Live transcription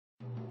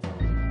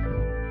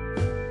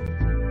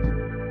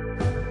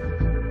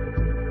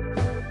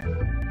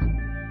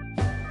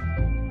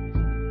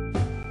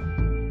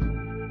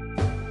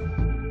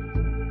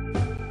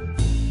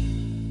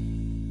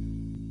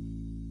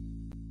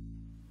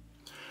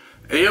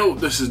Hey yo,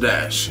 this is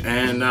Dash,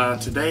 and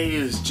today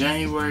is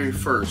January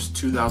 1st,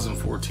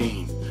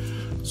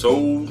 2014.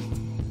 So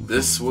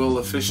this will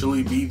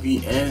officially be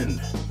the end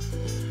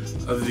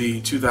of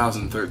the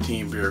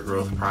 2013 beard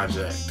growth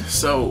project.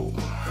 So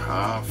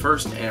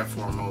first and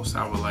foremost,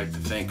 I would like to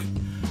thank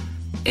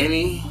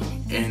any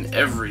and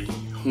every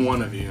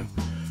one of you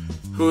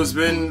who has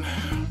been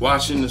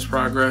watching this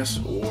progress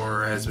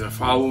or has been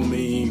following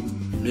me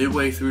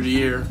midway through the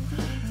year,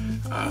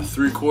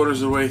 3/4 of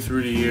the way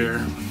through the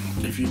year.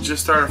 If you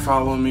just started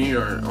following me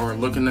or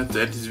looking at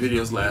these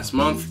videos last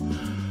month,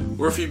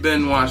 or if you've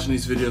been watching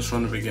these videos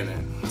from the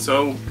beginning.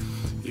 So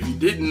if you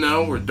didn't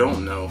know or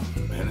don't know,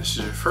 and this is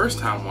your first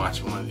time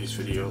watching one of these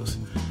videos,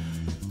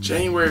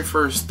 January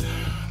 1st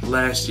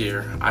last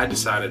year, I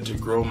decided to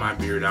grow my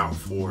beard out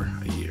for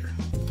a year.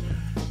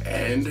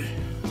 And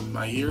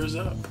my year is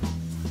up.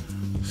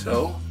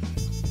 So,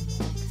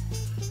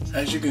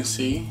 as you can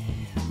see,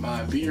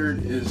 my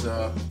beard is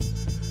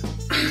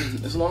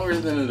it's longer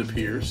than it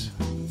appears.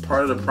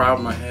 Part of the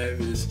problem I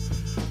have is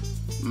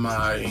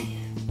my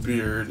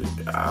beard,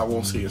 I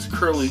won't say it's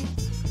curly,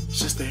 it's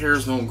just the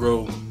hairs don't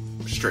grow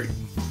straight.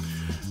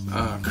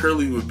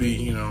 Curly would be,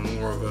 you know,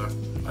 more of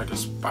a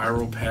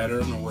spiral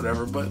pattern or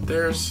whatever, but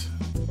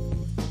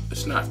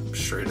it's not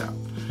straight out.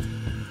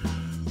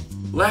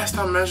 Last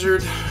I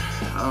measured,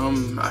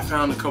 I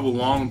found a couple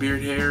long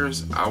beard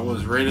hairs. I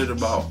was rated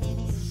about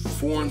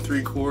 4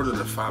 3/4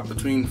 to 5,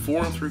 between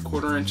 4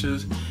 3/4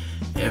 inches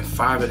and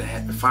 5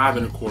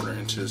 1/4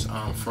 inches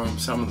from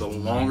some of the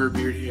longer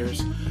beard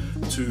hairs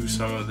to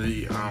some of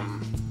the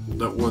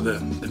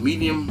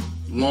medium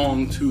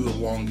long to the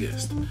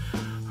longest.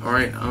 All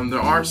right, there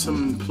are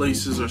some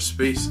places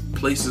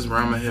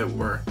around my head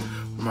where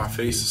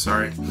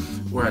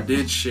I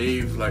did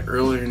shave. Like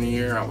earlier in the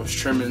year, I was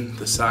trimming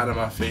the side of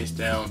my face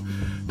down,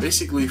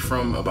 basically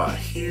from about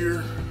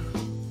here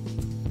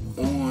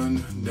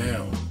on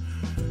down.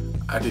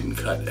 I didn't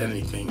cut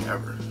anything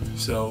ever.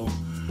 So,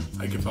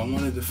 like, if I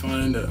wanted to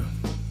find a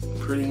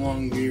pretty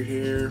long beard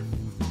hair,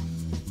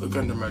 look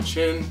under my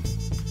chin,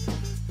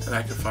 and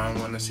I could find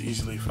one that's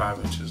easily 5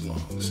 inches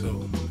long.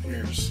 So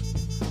here's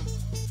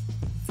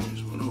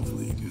one.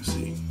 Hopefully you can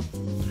see.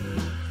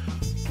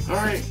 All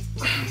right.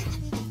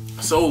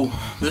 So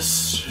this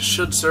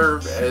should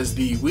serve as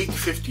the week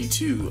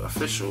 52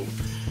 official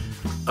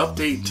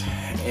update,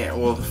 and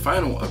well, the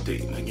final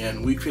update.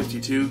 Again, week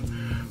 52.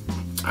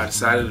 I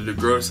decided to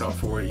grow this out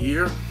for a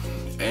year.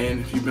 And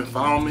if you've been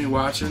following me,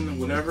 watching,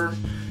 whatever,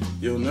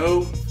 you'll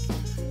know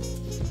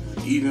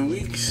even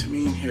weeks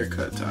mean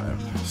haircut time.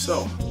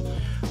 So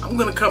I'm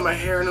gonna cut my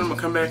hair and then I'm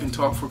gonna come back and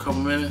talk for a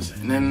couple minutes,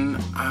 and then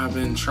I've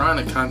been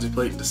trying to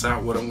contemplate and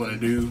decide what I'm gonna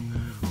do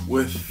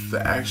with the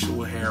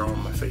actual hair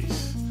on my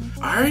face.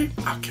 Alright,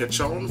 I'll catch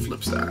y'all on the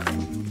flip side.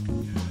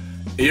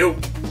 Yo!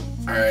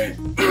 Alright,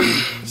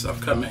 so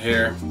I've cut my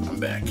hair, I'm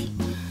back.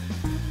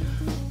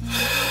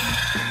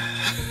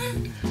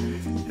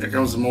 Here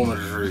comes the moment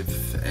of truth.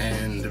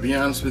 And to be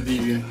honest with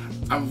you,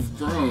 I've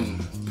grown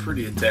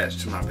pretty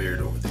attached to my beard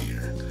over the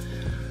year.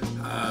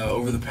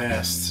 Over the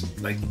past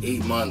like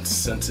 8 months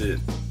since it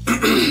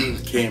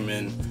came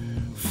in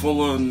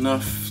full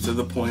enough to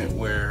the point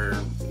where,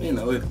 you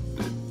know,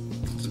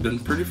 it's been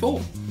pretty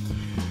full.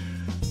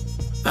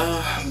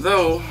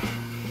 Though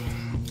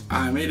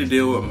I made a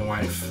deal with my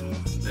wife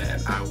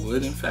that I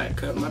would in fact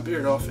cut my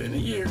beard off in a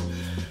year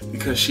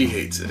because she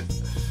hates it.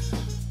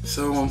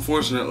 So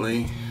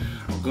unfortunately,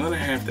 I'm gonna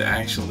have to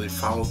actually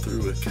follow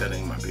through with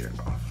cutting my beard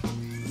off.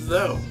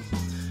 Though,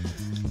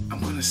 I'm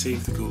gonna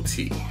save the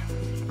goatee,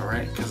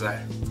 alright? Because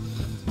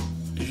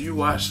if you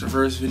watch the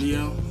first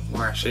video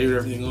where I shaved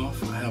everything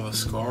off, I have a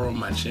scar on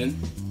my chin.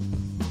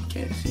 You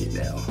can't see it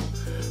now,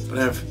 but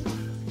I have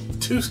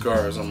 2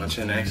 scars on my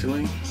chin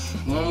actually.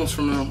 One was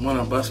from when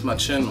I bust my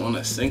chin on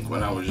a sink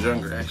when I was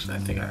younger. Actually, I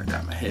think I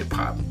got my head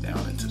popped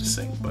down into the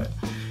sink, but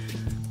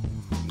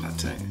I'm not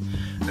telling you.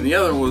 And the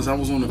other was I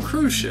was on a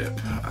cruise ship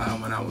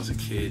when I was a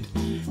kid,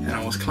 and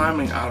I was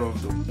climbing out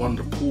of one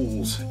of the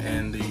pools,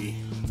 and the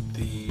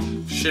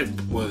ship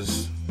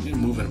was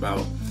moving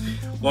about.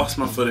 Lost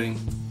my footing,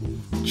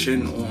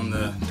 chin on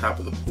the top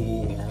of the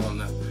pool or on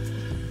the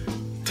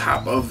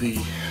top of the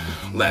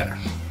ladder.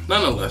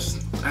 Nonetheless,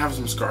 I have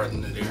some scars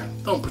in the air.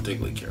 Don't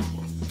particularly care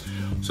for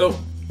them. So,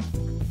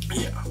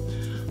 yeah.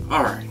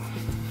 All right.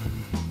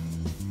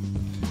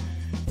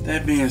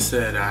 That being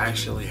said, I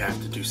actually have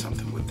to do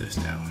something with this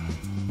now.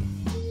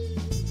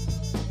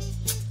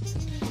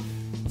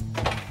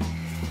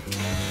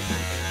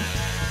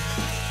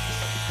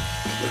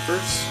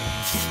 Clippers.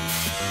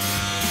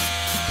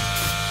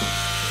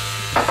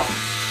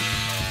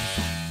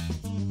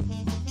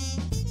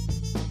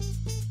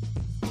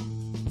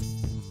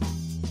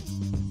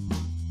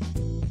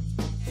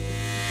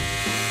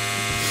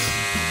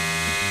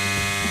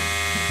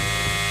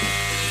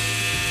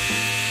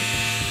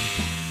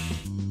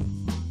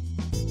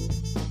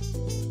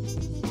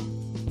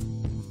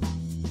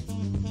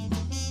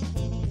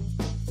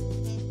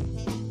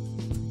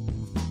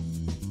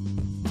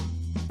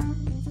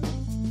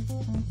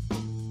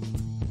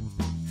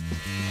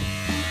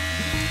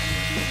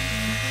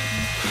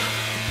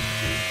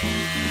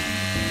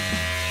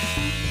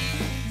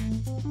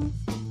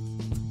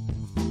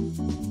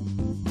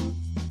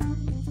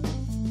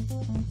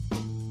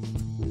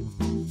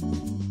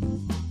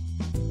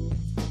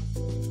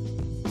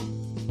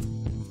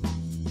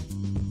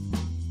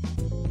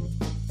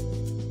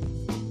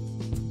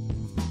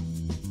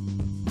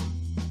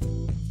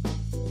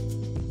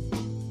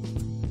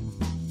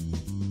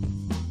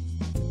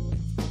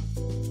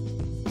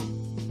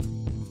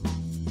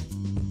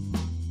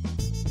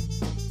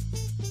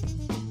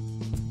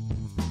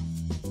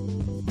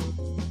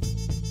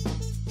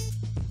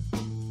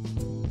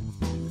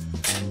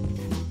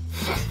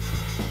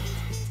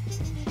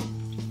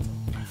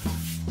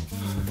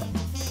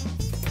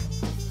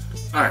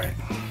 Alright.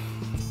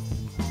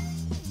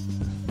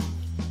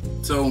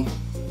 So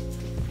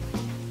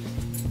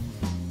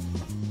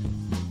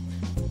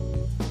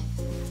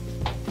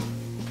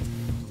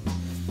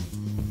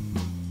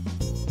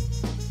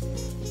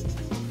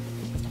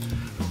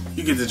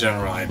you get the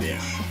general idea.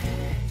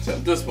 So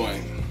at this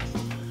point,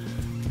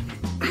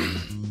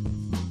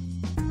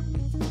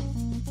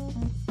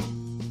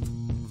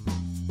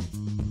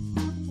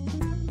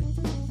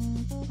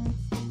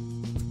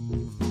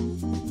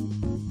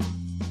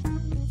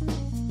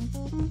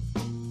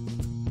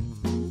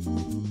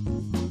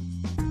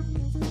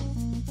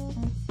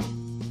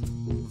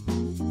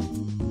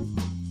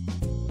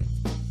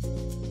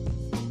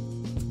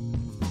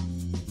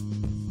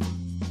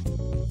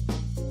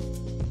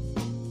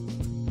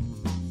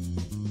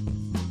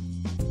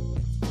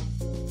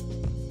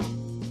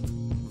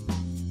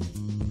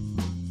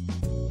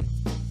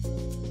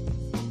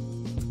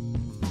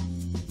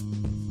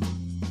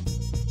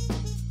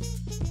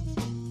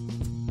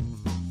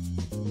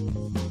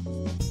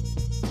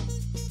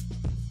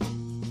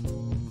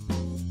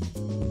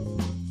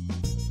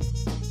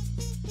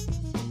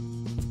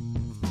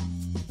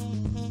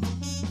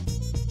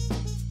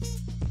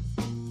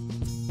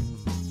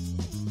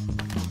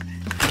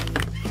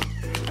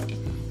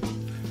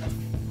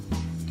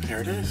 here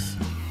it is.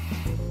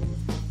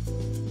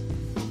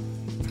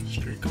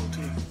 Straight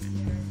goatee.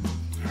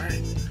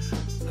 Alright,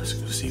 let's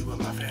go see what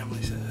my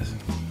family says.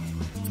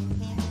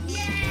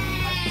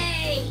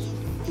 Yay!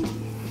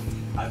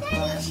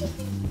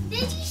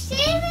 Did you shave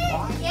it?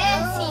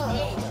 Yes, he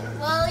did.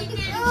 Well, he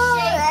didn't shave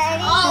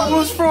it. Oh,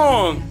 what's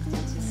wrong?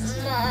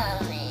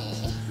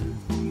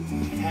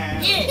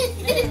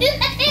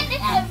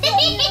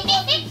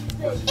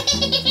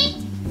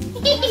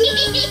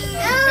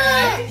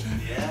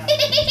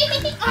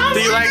 Do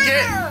you like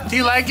it? Do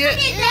you like it?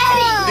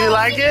 Do you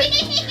like it?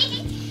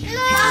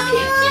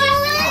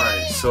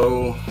 Alright,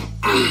 so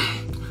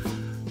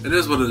it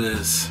is what it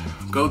is.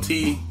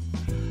 Goatee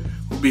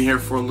will be here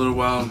for a little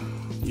while.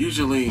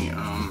 Usually,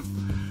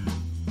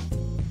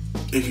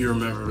 if you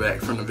remember back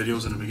from the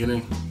videos in the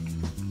beginning,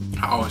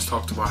 I always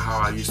talked about how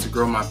I used to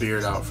grow my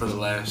beard out for the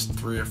last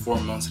 3 or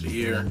 4 months of the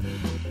year,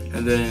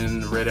 and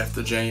then right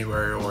after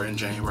January or in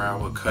January I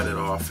would cut it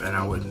off and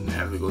I wouldn't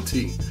have the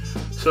goatee.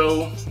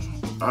 So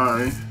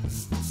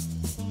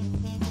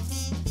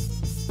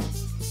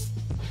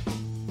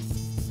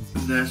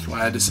that's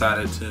why I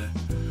decided to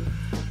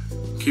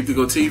keep the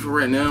goatee for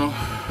right now,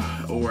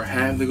 or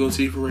have the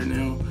goatee for right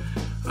now.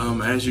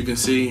 As you can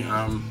see,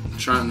 I'm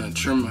trying to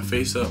trim my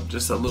face up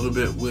just a little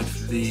bit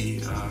with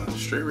the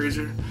straight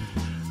razor.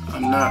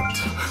 I'm not.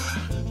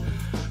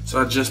 So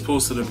I just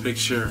posted a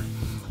picture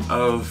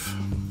of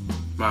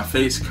my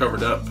face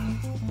covered up.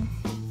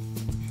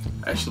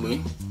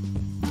 Actually,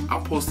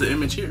 I'll post the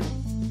image here.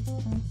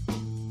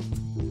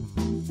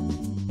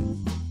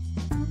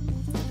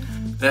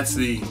 That's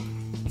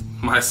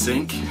my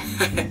sink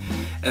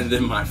and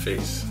then my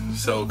face.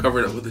 So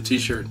covered up with a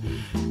t-shirt,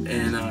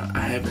 and I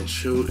haven't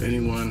showed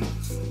anyone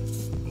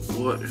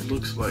what it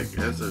looks like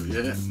as of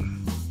yet.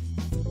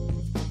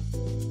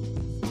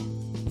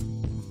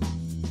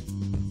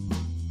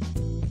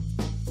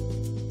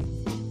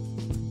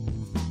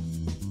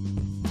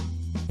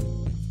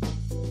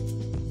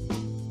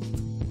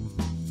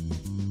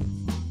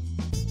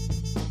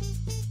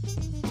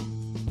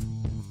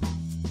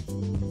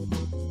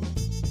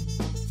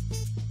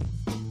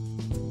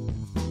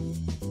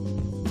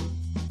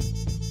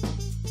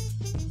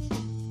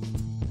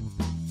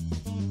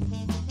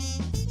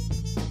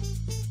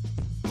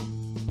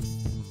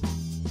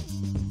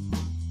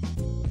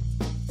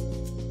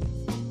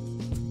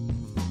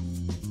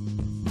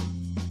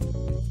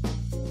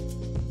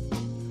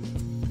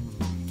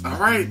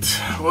 Alright,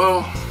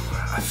 well,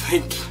 I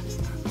think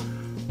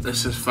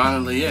this is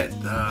finally it.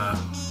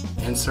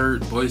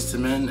 Insert Boyz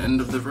II Men,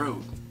 End of the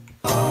Road.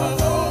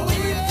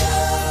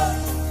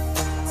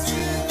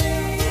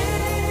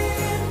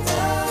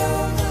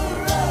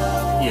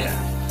 Yeah,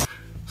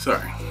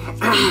 sorry.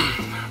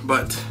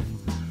 But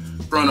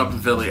growing up in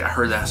Philly, I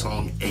heard that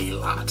song a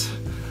lot.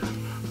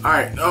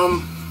 Alright,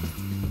 I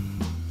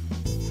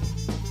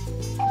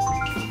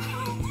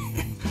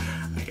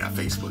got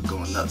Facebook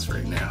going nuts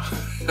right now.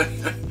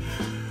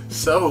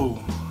 So,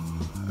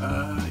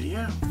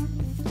 yeah.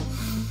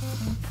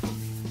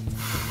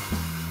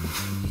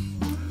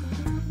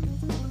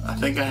 I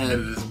think I had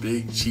this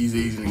big cheese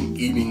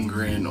eating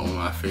grin on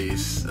my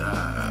face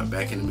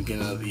back in the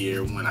beginning of the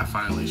year when I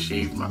finally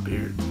shaved my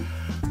beard.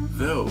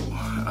 Though,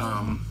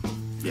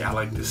 yeah, I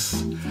like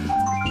this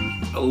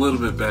a little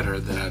bit better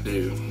than I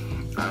do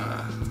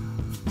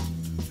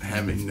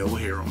having no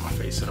hair on my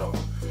face at all.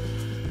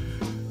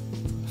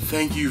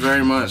 Thank you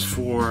very much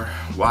for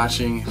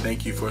watching.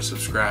 Thank you for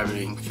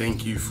subscribing.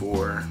 Thank you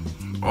for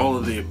all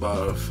of the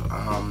above.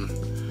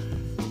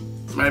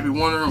 You might be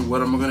wondering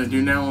what I'm going to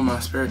do now in my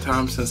spare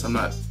time since I'm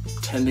not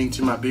tending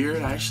to my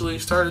beard. I actually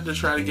started to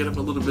try to get up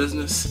a little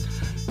business,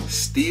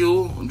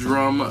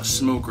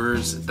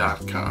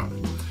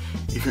 SteelDrumSmokers.com.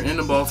 If you're in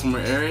the Baltimore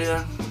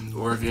area,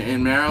 or if you're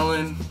in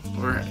Maryland,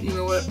 or you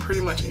know what,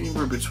 pretty much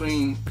anywhere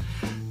between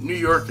New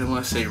York and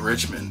let's say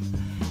Richmond.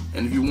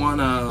 And if you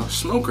want a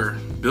smoker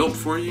built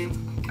for you,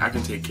 I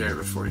can take care of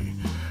it for you.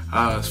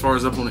 As far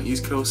as up on the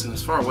East Coast and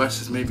as far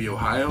west as maybe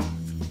Ohio,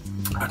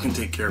 I can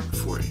take care of it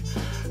for you.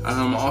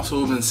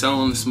 Also been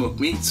selling smoked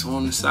meats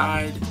on the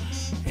side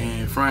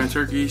and frying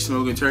turkeys,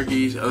 smoking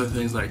turkeys, other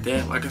things like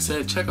that. Like I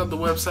said, check out the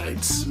website,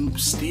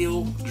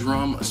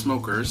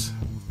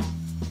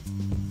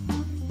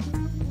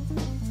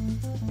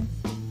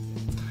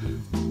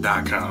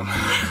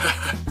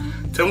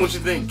 steeldrumsmokers.com. Tell me what you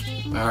think.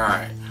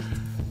 Alright.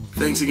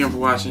 Thanks again for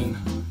watching.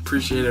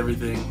 Appreciate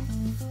everything.